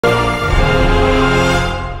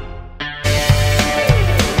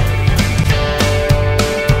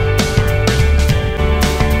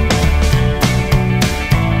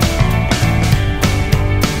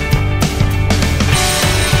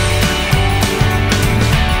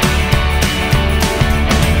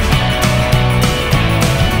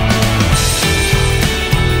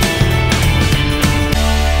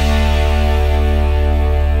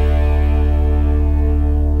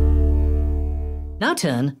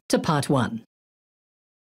turn to part 1.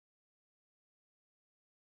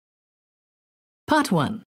 Part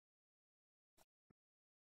 1.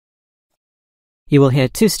 You will hear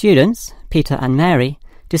two students, Peter and Mary,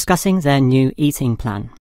 discussing their new eating plan.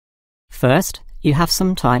 First, you have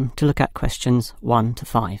some time to look at questions 1 to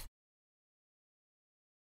 5.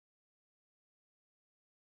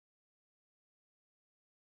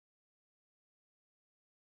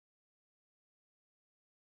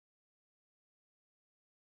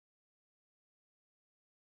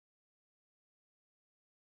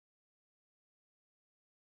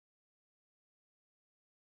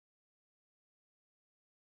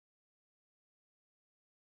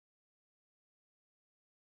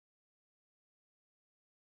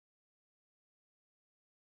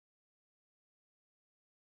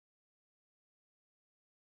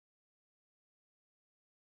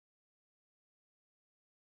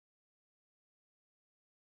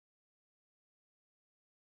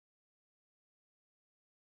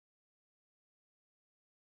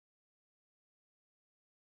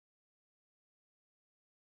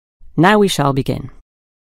 Now we shall begin.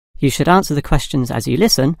 You should answer the questions as you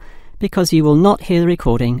listen, because you will not hear the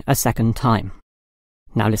recording a second time.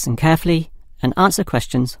 Now listen carefully and answer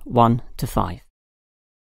questions 1 to 5.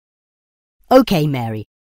 OK, Mary.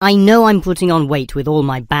 I know I'm putting on weight with all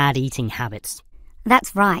my bad eating habits.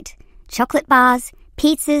 That's right. Chocolate bars,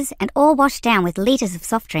 pizzas, and all washed down with litres of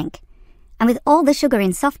soft drink. And with all the sugar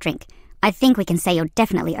in soft drink, I think we can say you're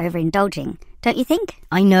definitely overindulging, don't you think?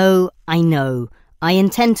 I know. I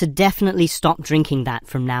intend to definitely stop drinking that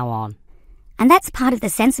from now on. And that's part of the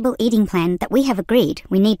sensible eating plan that we have agreed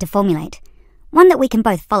we need to formulate. One that we can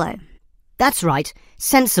both follow. That's right.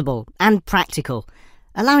 Sensible and practical.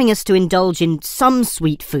 Allowing us to indulge in some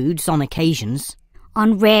sweet foods on occasions.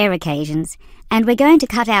 On rare occasions. And we're going to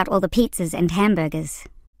cut out all the pizzas and hamburgers.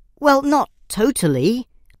 Well, not totally.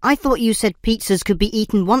 I thought you said pizzas could be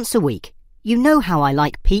eaten once a week. You know how I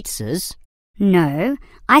like pizzas. No,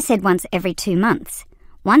 I said once every 2 months.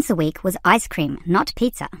 Once a week was ice cream, not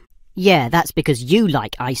pizza. Yeah, that's because you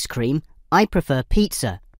like ice cream. I prefer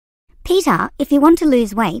pizza. Peter, if you want to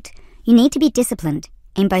lose weight, you need to be disciplined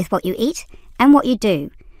in both what you eat and what you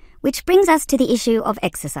do, which brings us to the issue of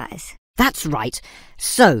exercise. That's right.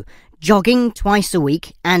 So, jogging twice a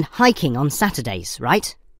week and hiking on Saturdays,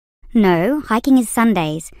 right? No, hiking is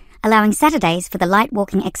Sundays, allowing Saturdays for the light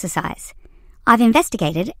walking exercise. I've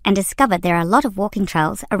investigated and discovered there are a lot of walking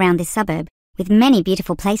trails around this suburb, with many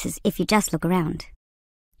beautiful places if you just look around.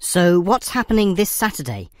 So what's happening this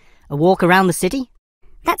Saturday? A walk around the city?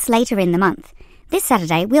 That's later in the month. This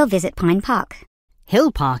Saturday we'll visit Pine Park.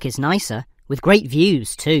 Hill Park is nicer, with great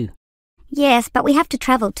views too. Yes, but we have to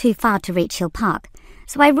travel too far to reach Hill Park,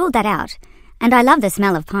 so I ruled that out, and I love the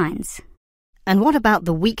smell of pines. And what about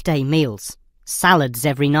the weekday meals? Salads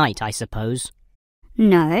every night, I suppose.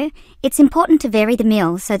 No, it's important to vary the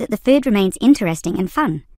meals so that the food remains interesting and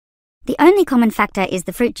fun. The only common factor is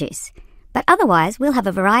the fruit juice, but otherwise we'll have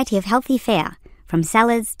a variety of healthy fare, from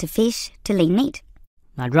salads to fish to lean meat.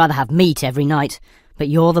 I'd rather have meat every night, but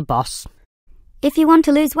you're the boss. If you want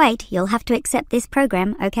to lose weight, you'll have to accept this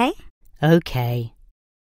program, okay? Okay.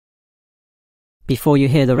 Before you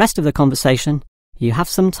hear the rest of the conversation, you have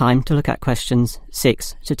some time to look at questions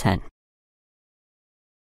 6 to 10.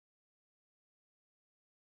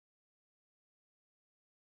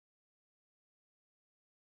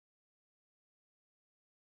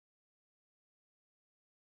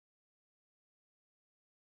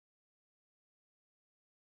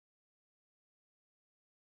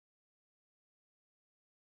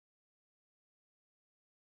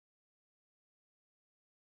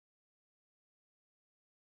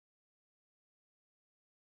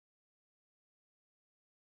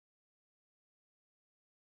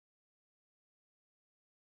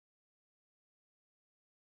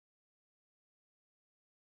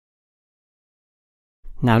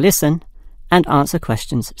 Now listen and answer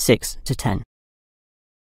questions 6 to 10.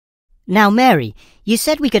 Now, Mary, you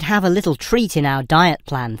said we could have a little treat in our diet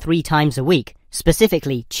plan 3 times a week,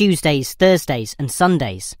 specifically Tuesdays, Thursdays and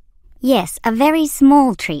Sundays. Yes, a very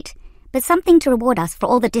small treat, but something to reward us for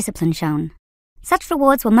all the discipline shown. Such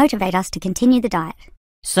rewards will motivate us to continue the diet.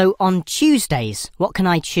 So on Tuesdays, what can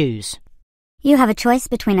I choose? You have a choice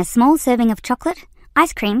between a small serving of chocolate,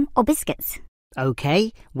 ice cream or biscuits.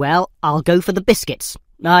 OK, well, I'll go for the biscuits.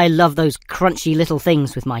 I love those crunchy little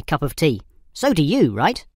things with my cup of tea. So do you,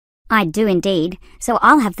 right? I do indeed, so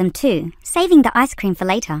I'll have them too, saving the ice cream for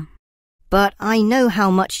later. But I know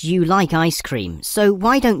how much you like ice cream, so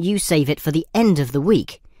why don't you save it for the end of the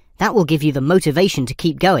week? That will give you the motivation to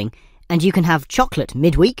keep going, and you can have chocolate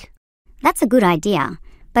midweek. That's a good idea,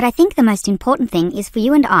 But I think the most important thing is for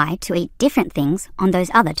you and I to eat different things on those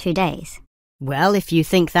other 2 days. Well, if you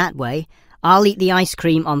think that way, I'll eat the ice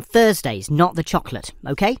cream on Thursdays, not the chocolate,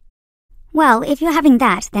 okay? Well, if you're having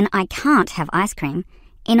that, then I can't have ice cream.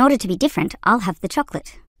 In order to be different, I'll have the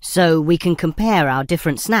chocolate. So we can compare our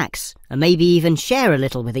different snacks and maybe even share a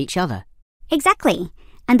little with each other. Exactly.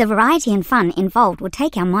 And the variety and fun involved will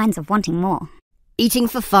take our minds of wanting more. Eating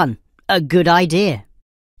for fun. A good idea.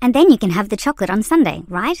 And then you can have the chocolate on Sunday,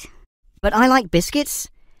 right? But I like biscuits.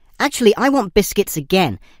 Actually, I want biscuits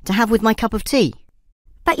again to have with my cup of tea.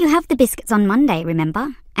 But you have the biscuits on Monday,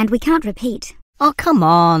 remember? And we can't repeat. Oh, come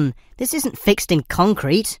on. This isn't fixed in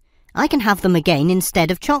concrete. I can have them again instead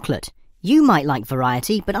of chocolate. You might like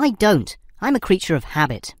variety, but I don't. I'm a creature of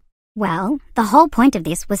habit. Well, the whole point of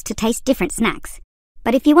this was to taste different snacks.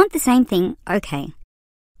 But if you want the same thing, okay.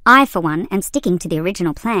 I, for one, am sticking to the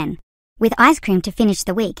original plan, with ice cream to finish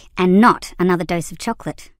the week and not another dose of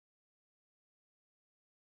chocolate.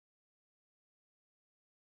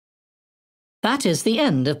 That is the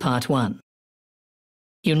end of Part 1.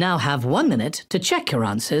 You now have 1 minute to check your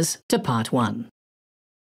answers to Part 1.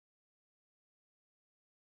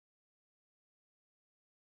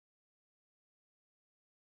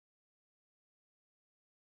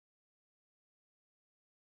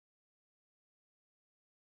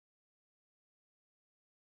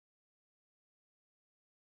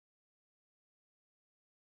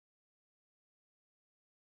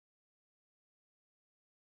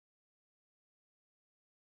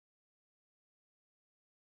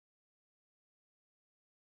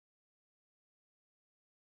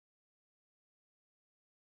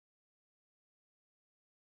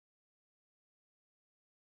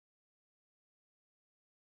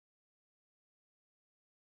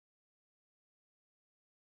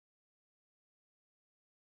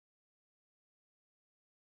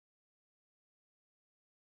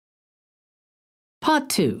 Part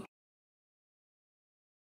 2.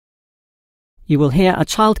 You will hear a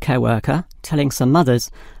childcare worker telling some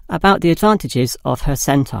mothers about the advantages of her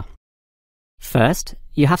centre. First,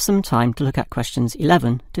 you have some time to look at questions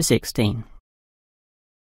 11 to 16.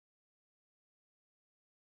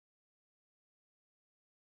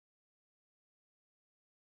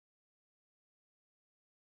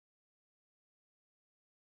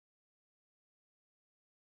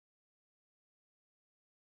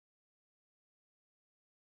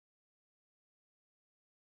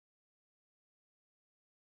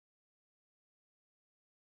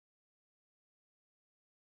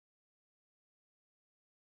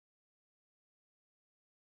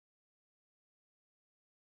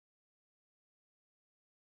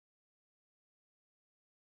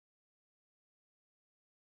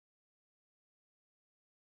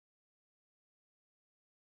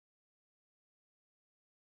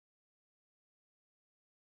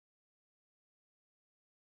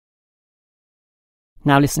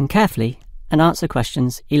 Now listen carefully and answer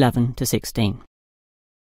questions 11 to 16.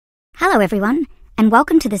 Hello everyone, and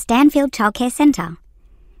welcome to the Stanfield Childcare Centre.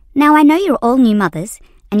 Now I know you're all new mothers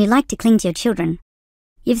and you like to cling to your children.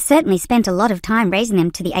 You've certainly spent a lot of time raising them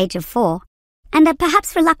to the age of 4 and are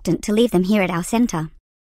perhaps reluctant to leave them here at our centre.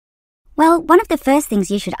 Well, one of the first things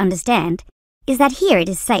you should understand is that here it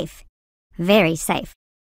is safe. Very safe.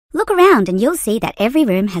 Look around and you'll see that every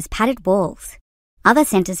room has padded walls. Other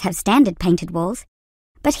centres have standard painted walls,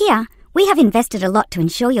 but here we have invested a lot to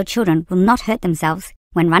ensure your children will not hurt themselves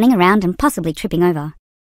when running around and possibly tripping over.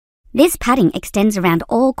 This padding extends around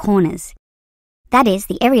all corners. That is,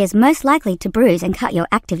 the areas most likely to bruise and cut your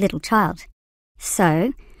active little child.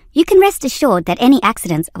 So, you can rest assured that any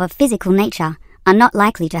accidents of a physical nature are not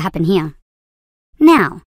likely to happen here.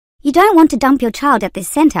 Now, you don't want to dump your child at this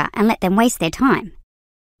centre and let them waste their time.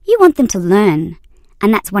 You want them to learn,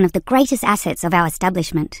 and that's one of the greatest assets of our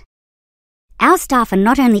establishment. Our staff are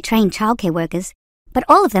not only trained childcare workers, but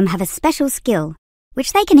all of them have a special skill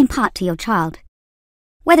which they can impart to your child.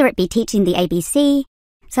 Whether it be teaching the ABC,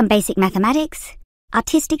 some basic mathematics,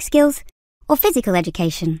 artistic skills, or physical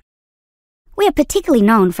education. We are particularly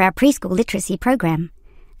known for our preschool literacy program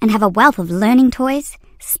and have a wealth of learning toys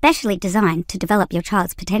specially designed to develop your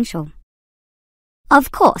child's potential.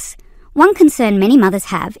 Of course, one concern many mothers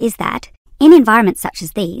have is that, in environments such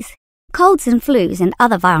as these, colds and flus and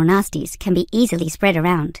other viral nasties can be easily spread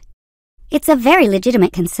around. It's a very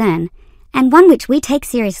legitimate concern, and one which we take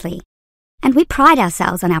seriously, and we pride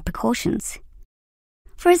ourselves on our precautions.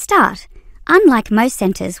 For a start, unlike most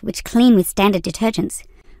centres which clean with standard detergents,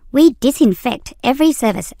 we disinfect every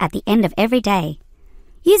service at the end of every day,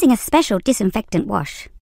 using a special disinfectant wash.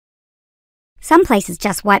 Some places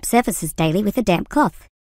just wipe surfaces daily with a damp cloth,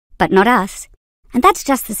 but not us, and that's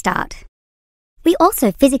just the start. We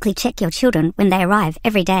also physically check your children when they arrive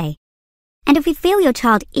every day. And if we feel your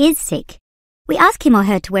child is sick, we ask him or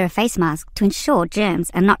her to wear a face mask to ensure germs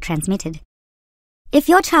are not transmitted. If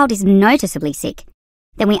your child is noticeably sick,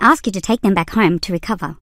 then we ask you to take them back home to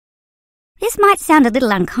recover. This might sound a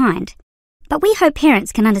little unkind, but we hope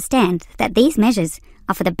parents can understand that these measures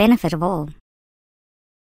are for the benefit of all.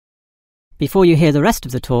 Before you hear the rest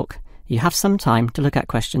of the talk, you have some time to look at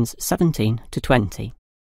questions 17 to 20.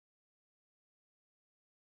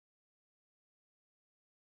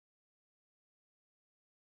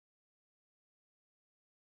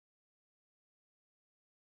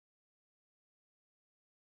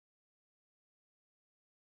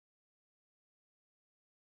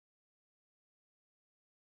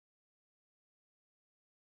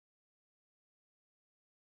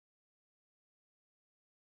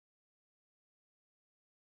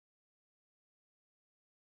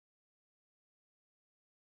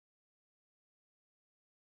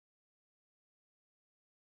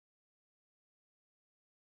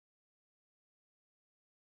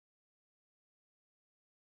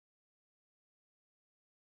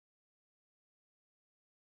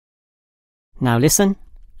 Now listen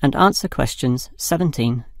and answer questions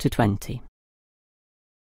 17 to 20.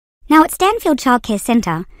 Now at Stanfield Childcare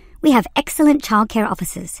Centre, we have excellent childcare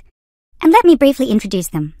officers. And let me briefly introduce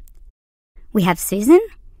them. We have Susan,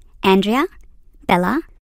 Andrea, Bella,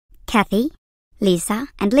 Kathy, Lisa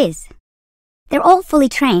and Liz. They're all fully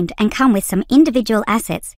trained and come with some individual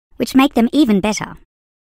assets which make them even better.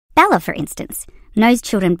 Bella, for instance, knows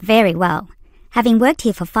children very well, having worked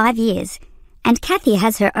here for 5 years, and Kathy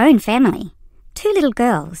has her own family, 2 little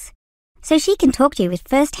girls, so she can talk to you with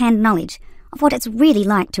first-hand knowledge of what it's really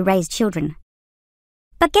like to raise children.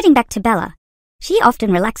 But getting back to Bella, she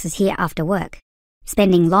often relaxes here after work,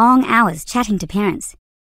 spending long hours chatting to parents,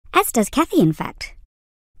 as does Kathy in fact.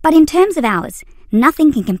 But in terms of hours,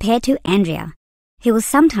 nothing can compare to Andrea, who will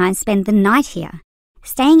sometimes spend the night here,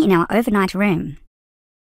 staying in our overnight room.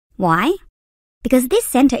 Why? Because this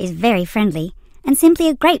centre is very friendly and simply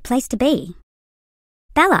a great place to be.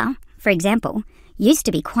 Bella, for example, used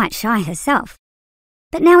to be quite shy herself,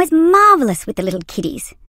 but now is marvellous with the little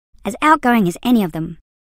kiddies, as outgoing as any of them.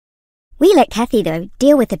 We let Kathy, though,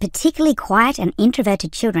 deal with the particularly quiet and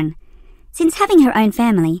introverted children, since having her own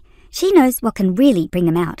family, she knows what can really bring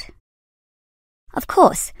them out. Of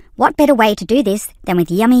course, what better way to do this than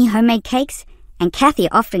with yummy homemade cakes, and Kathy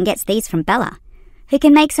often gets these from Bella, who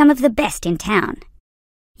can make some of the best in town.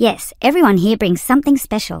 Yes, everyone here brings something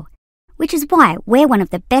special, which is why we're one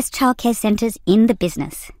of the best childcare centres in the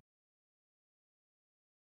business.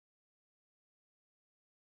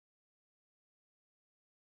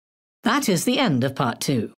 That is the end of Part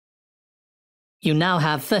 2. You now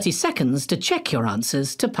have 30 seconds to check your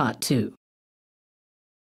answers to Part 2.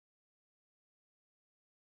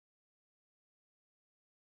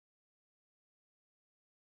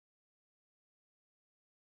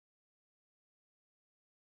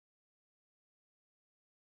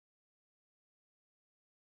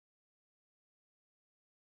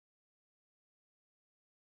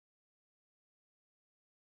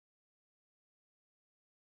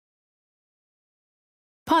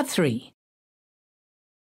 Part 3.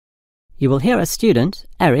 You will hear a student,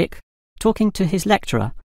 Eric, talking to his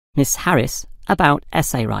lecturer, Miss Harris, about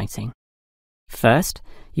essay writing. First,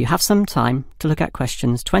 you have some time to look at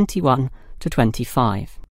questions 21 to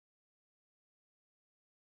 25.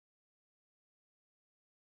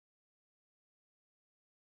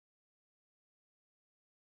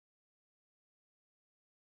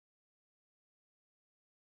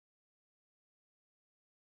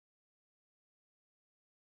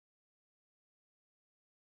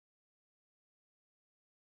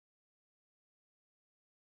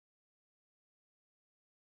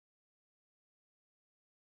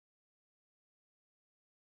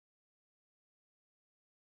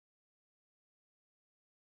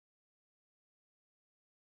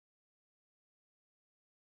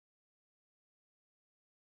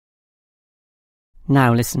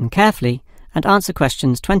 Now listen carefully and answer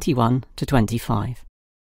questions 21 to 25.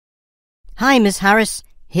 Hi, Miss Harris.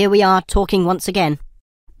 Here we are talking once again.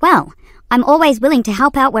 Well, I'm always willing to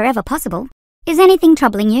help out wherever possible. Is anything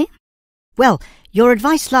troubling you? Well, your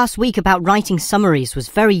advice last week about writing summaries was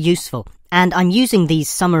very useful, and I'm using these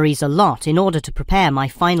summaries a lot in order to prepare my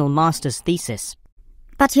final master's thesis.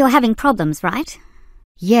 But you're having problems, right?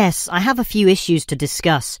 Yes, I have a few issues to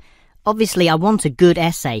discuss. Obviously, I want a good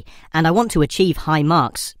essay, and I want to achieve high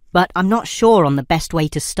marks, but I'm not sure on the best way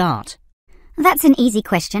to start. That's an easy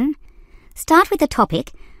question. Start with a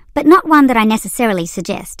topic, but not one that I necessarily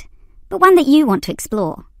suggest, but one that you want to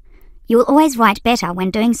explore. You will always write better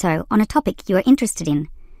when doing so on a topic you are interested in,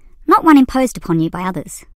 not one imposed upon you by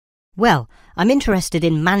others. Well, I'm interested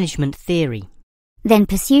in management theory. Then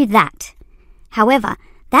pursue that. However,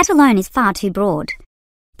 that alone is far too broad.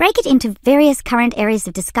 Break it into various current areas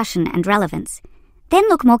of discussion and relevance. Then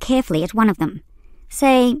look more carefully at one of them.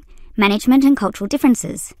 Say, management and cultural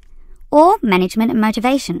differences, or management and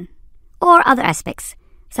motivation, or other aspects,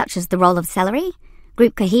 such as the role of salary,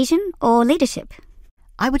 group cohesion, or leadership.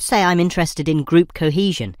 I would say I'm interested in group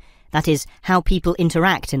cohesion, that is, how people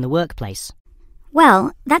interact in the workplace.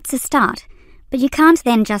 Well, that's a start, but you can't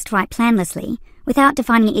then just write planlessly without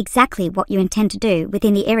defining exactly what you intend to do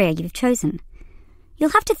within the area you've chosen.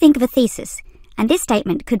 You'll have to think of a thesis, and this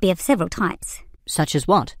statement could be of several types. Such as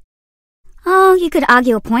what? Oh, you could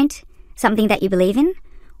argue a point, something that you believe in,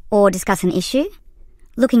 or discuss an issue,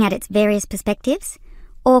 looking at its various perspectives,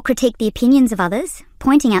 or critique the opinions of others,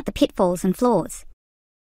 pointing out the pitfalls and flaws.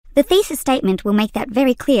 The thesis statement will make that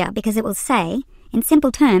very clear because it will say, in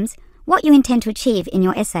simple terms, what you intend to achieve in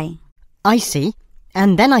your essay. I see.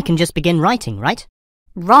 And then I can just begin writing, right?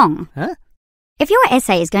 Wrong. Huh? If your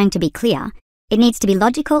essay is going to be clear, it needs to be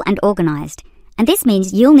logical and organised, and this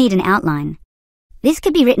means you'll need an outline. This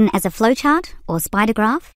could be written as a flowchart or spider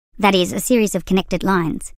graph, that is, a series of connected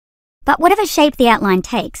lines. But whatever shape the outline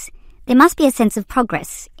takes, there must be a sense of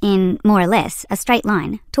progress in, more or less, a straight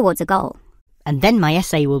line towards a goal. And then my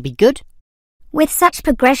essay will be good? With such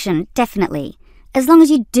progression, definitely, as long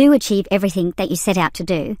as you do achieve everything that you set out to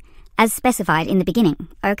do, as specified in the beginning,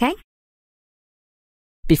 okay?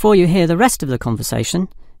 Before you hear the rest of the conversation,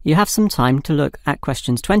 you have some time to look at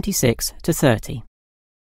questions 26 to 30.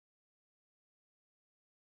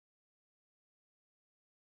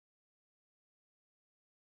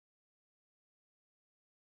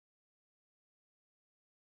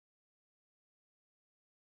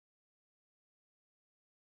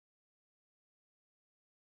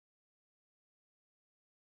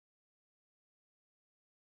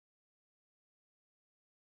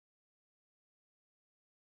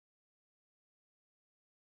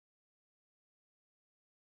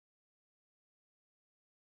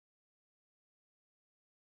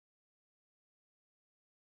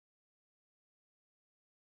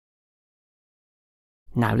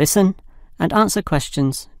 Now listen and answer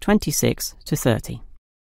questions 26 to 30.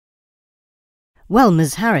 Well,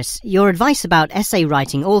 Ms. Harris, your advice about essay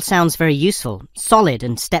writing all sounds very useful, solid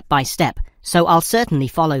and step by step, so I'll certainly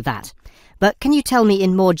follow that. But can you tell me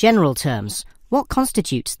in more general terms, what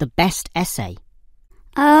constitutes the best essay?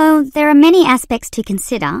 Oh, there are many aspects to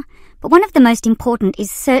consider, but one of the most important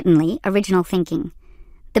is certainly original thinking.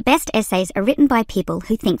 The best essays are written by people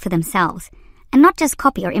who think for themselves, and not just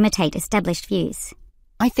copy or imitate established views.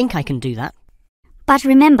 I think I can do that. But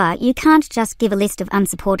remember, you can't just give a list of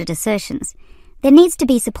unsupported assertions. There needs to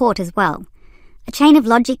be support as well. A chain of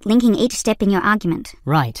logic linking each step in your argument.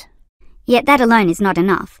 Right. Yet that alone is not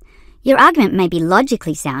enough. Your argument may be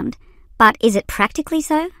logically sound, but is it practically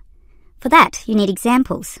so? For that, you need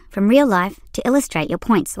examples from real life to illustrate your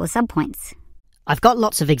points or subpoints. I've got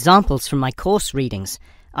lots of examples from my course readings.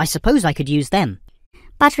 I suppose I could use them.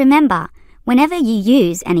 But remember, whenever you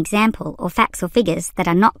use an example or facts or figures that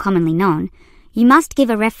are not commonly known, you must give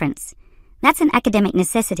a reference. That's an academic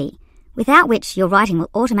necessity, without which your writing will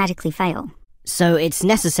automatically fail. So it's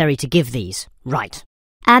necessary to give these, right?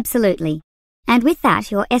 Absolutely. And with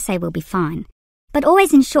that, your essay will be fine. But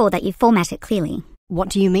always ensure that you format it clearly. What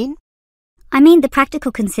do you mean? I mean the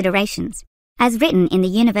practical considerations, as written in the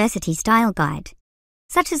University Style Guide,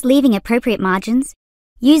 such as leaving appropriate margins,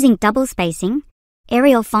 using double spacing,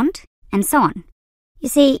 Arial font, and so on. You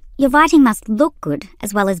see, your writing must look good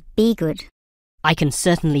as well as be good. I can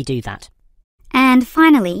certainly do that. And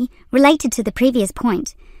finally, related to the previous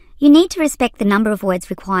point, you need to respect the number of words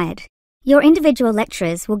required. Your individual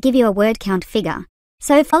lecturers will give you a word count figure,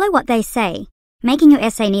 so follow what they say, making your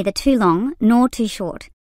essay neither too long nor too short.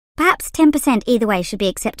 Perhaps 10% either way should be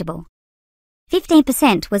acceptable.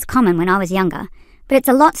 15% was common when I was younger, but it's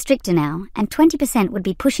a lot stricter now, and 20% would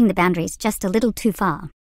be pushing the boundaries just a little too far.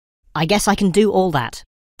 I guess I can do all that.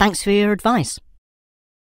 Thanks for your advice.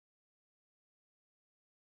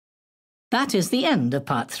 That is the end of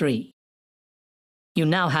Part 3. You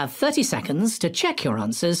now have 30 seconds to check your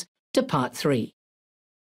answers to Part 3.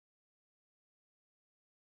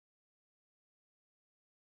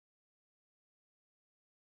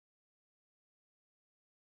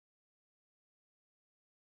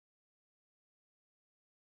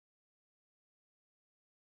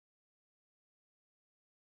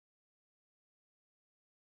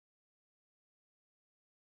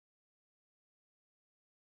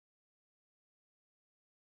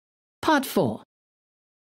 Part 4.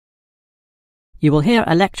 You will hear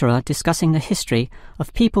a lecturer discussing the history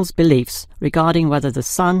of people's beliefs regarding whether the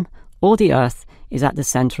Sun or the Earth is at the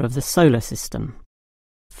centre of the solar system.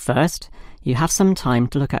 First, you have some time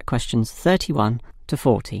to look at questions 31 to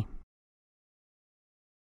 40.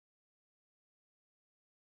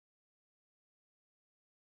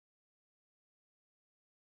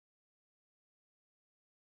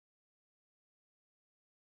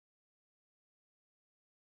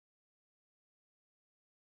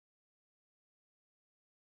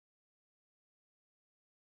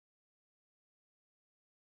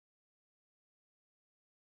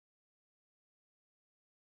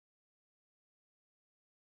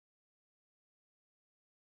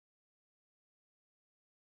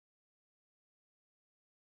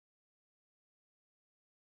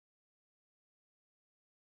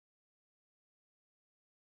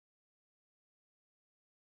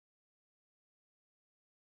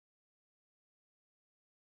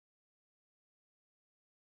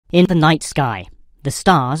 In the night sky, the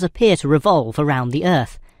stars appear to revolve around the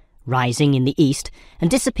Earth, rising in the east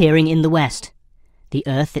and disappearing in the west. The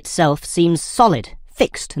Earth itself seems solid,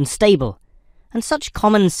 fixed and stable, and such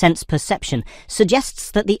common-sense perception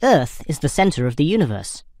suggests that the Earth is the centre of the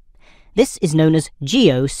universe. This is known as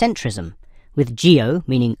geocentrism, with geo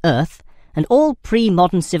meaning Earth, and all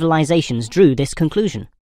pre-modern civilizations drew this conclusion.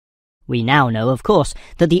 We now know, of course,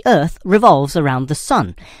 that the Earth revolves around the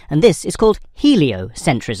Sun, and this is called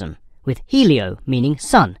heliocentrism, with helio meaning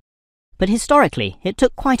sun. But historically, it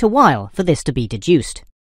took quite a while for this to be deduced.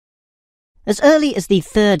 As early as the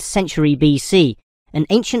 3rd century BC, an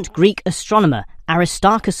ancient Greek astronomer,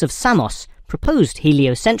 Aristarchus of Samos, proposed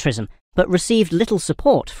heliocentrism, but received little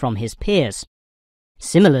support from his peers.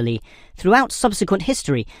 Similarly, throughout subsequent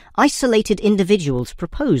history, isolated individuals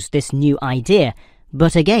proposed this new idea,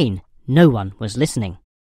 but again, no one was listening.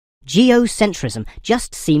 Geocentrism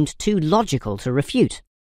just seemed too logical to refute.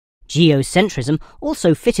 Geocentrism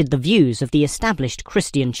also fitted the views of the established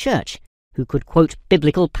Christian Church, who could quote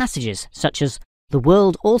biblical passages such as, "The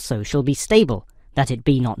world also shall be stable, that it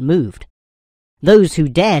be not moved." Those who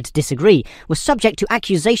dared disagree were subject to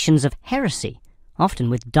accusations of heresy, often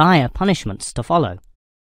with dire punishments to follow.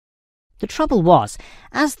 The trouble was,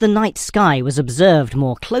 as the night sky was observed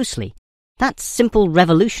more closely, that simple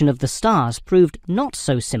revolution of the stars proved not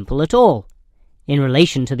so simple at all. In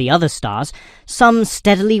relation to the other stars, some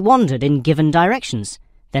steadily wandered in given directions,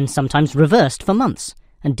 then sometimes reversed for months,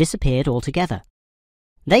 and disappeared altogether.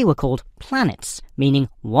 They were called planets, meaning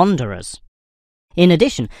wanderers. In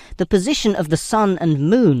addition, the position of the Sun and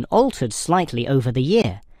Moon altered slightly over the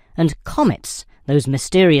year, and comets, those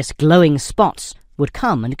mysterious glowing spots, would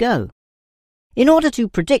come and go. In order to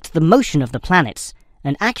predict the motion of the planets,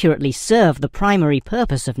 and accurately serve the primary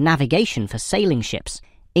purpose of navigation for sailing ships,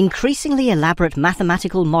 increasingly elaborate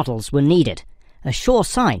mathematical models were needed, a sure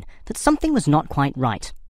sign that something was not quite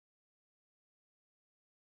right.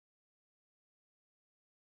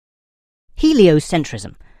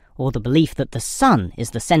 Heliocentrism, or the belief that the Sun is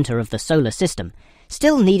the centre of the solar system,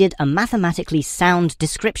 still needed a mathematically sound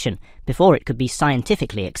description before it could be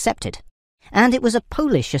scientifically accepted. And it was a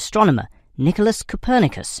Polish astronomer, Nicholas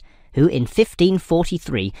Copernicus, who in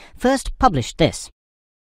 1543 first published this.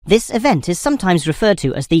 This event is sometimes referred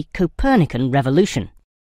to as the Copernican Revolution.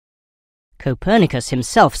 Copernicus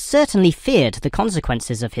himself certainly feared the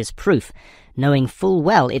consequences of his proof, knowing full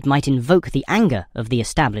well it might invoke the anger of the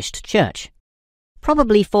established church.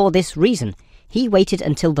 Probably for this reason, he waited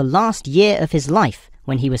until the last year of his life,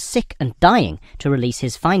 when he was sick and dying, to release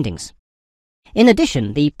his findings. In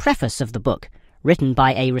addition, the preface of the book, written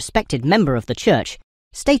by a respected member of the church,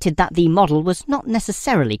 stated that the model was not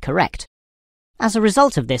necessarily correct. As a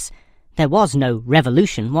result of this, there was no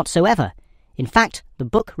revolution whatsoever. In fact, the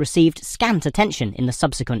book received scant attention in the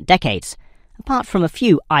subsequent decades, apart from a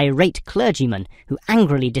few irate clergymen who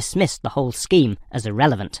angrily dismissed the whole scheme as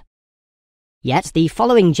irrelevant. Yet the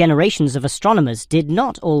following generations of astronomers did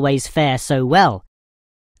not always fare so well.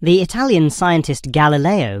 The Italian scientist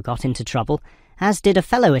Galileo got into trouble, as did a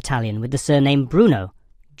fellow Italian with the surname Bruno,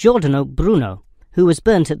 Giordano Bruno, who was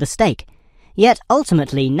burnt at the stake. Yet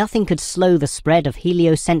ultimately nothing could slow the spread of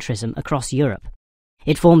heliocentrism across Europe.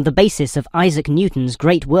 It formed the basis of Isaac Newton's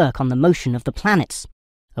great work on the motion of the planets,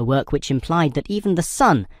 a work which implied that even the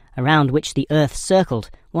Sun, around which the Earth circled,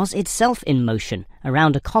 was itself in motion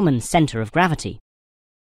around a common centre of gravity.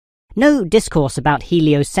 No discourse about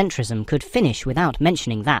heliocentrism could finish without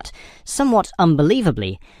mentioning that, somewhat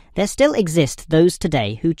unbelievably, there still exist those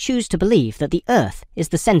today who choose to believe that the Earth is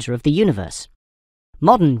the centre of the universe.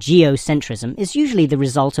 Modern geocentrism is usually the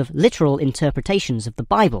result of literal interpretations of the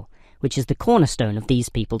Bible, which is the cornerstone of these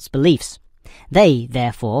people's beliefs. They,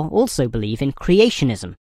 therefore, also believe in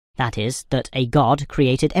creationism, that is, that a god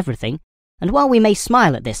created everything, and while we may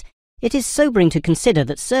smile at this, it is sobering to consider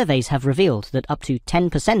that surveys have revealed that up to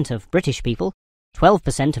 10% of British people,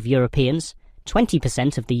 12% of Europeans,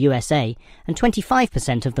 20% of the USA, and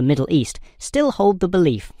 25% of the Middle East still hold the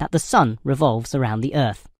belief that the sun revolves around the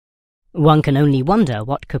Earth. One can only wonder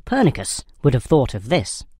what Copernicus would have thought of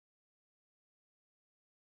this.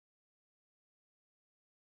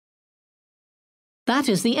 That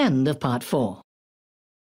is the end of Part 4.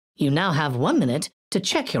 You now have 1 minute to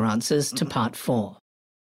check your answers to Part 4.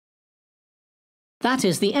 That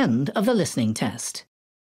is the end of the listening test.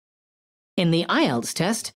 In the IELTS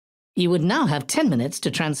test, you would now have 10 minutes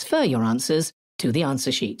to transfer your answers to the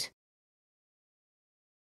answer sheet.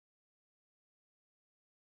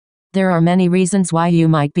 There are many reasons why you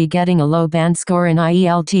might be getting a low band score in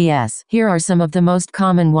IELTS. Here are some of the most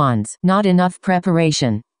common ones. Not enough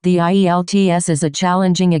preparation. The IELTS is a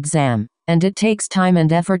challenging exam, and it takes time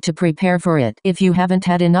and effort to prepare for it. If you haven't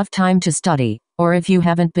had enough time to study, or if you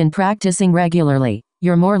haven't been practicing regularly,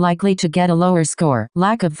 you're more likely to get a lower score.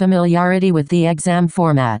 Lack of familiarity with the exam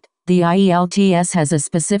format. The IELTS has a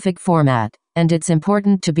specific format, and it's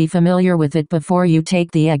important to be familiar with it before you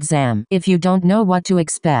take the exam. If you don't know what to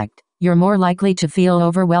expect, you're more likely to feel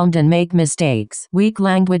overwhelmed and make mistakes. Weak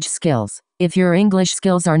language skills. If your English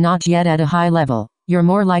skills are not yet at a high level, you're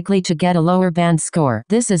more likely to get a lower band score.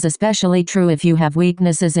 This is especially true if you have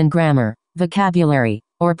weaknesses in grammar, vocabulary,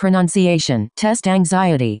 or pronunciation. Test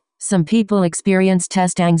anxiety. Some people experience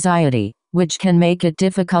test anxiety, which can make it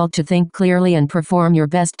difficult to think clearly and perform your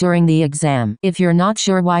best during the exam. If you're not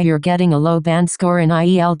sure why you're getting a low band score in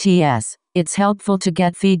IELTS, it's helpful to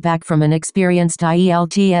get feedback from an experienced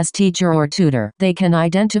IELTS teacher or tutor. They can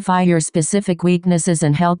identify your specific weaknesses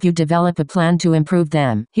and help you develop a plan to improve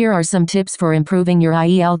them. Here are some tips for improving your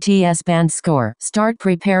IELTS band score. Start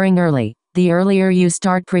preparing early. The earlier you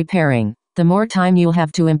start preparing, the more time you'll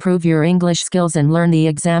have to improve your English skills and learn the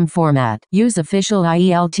exam format. Use official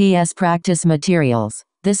IELTS practice materials.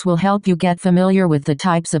 This will help you get familiar with the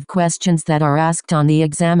types of questions that are asked on the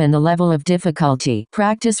exam and the level of difficulty.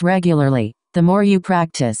 Practice regularly. The more you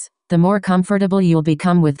practice, the more comfortable you'll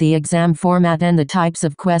become with the exam format and the types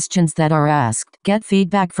of questions that are asked. Get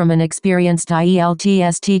feedback from an experienced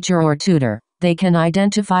IELTS teacher or tutor. They can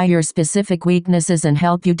identify your specific weaknesses and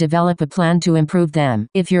help you develop a plan to improve them.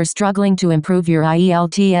 If you're struggling to improve your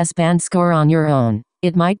IELTS band score on your own,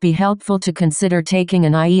 it might be helpful to consider taking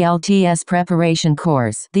an IELTS preparation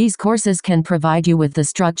course. These courses can provide you with the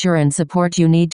structure and support you need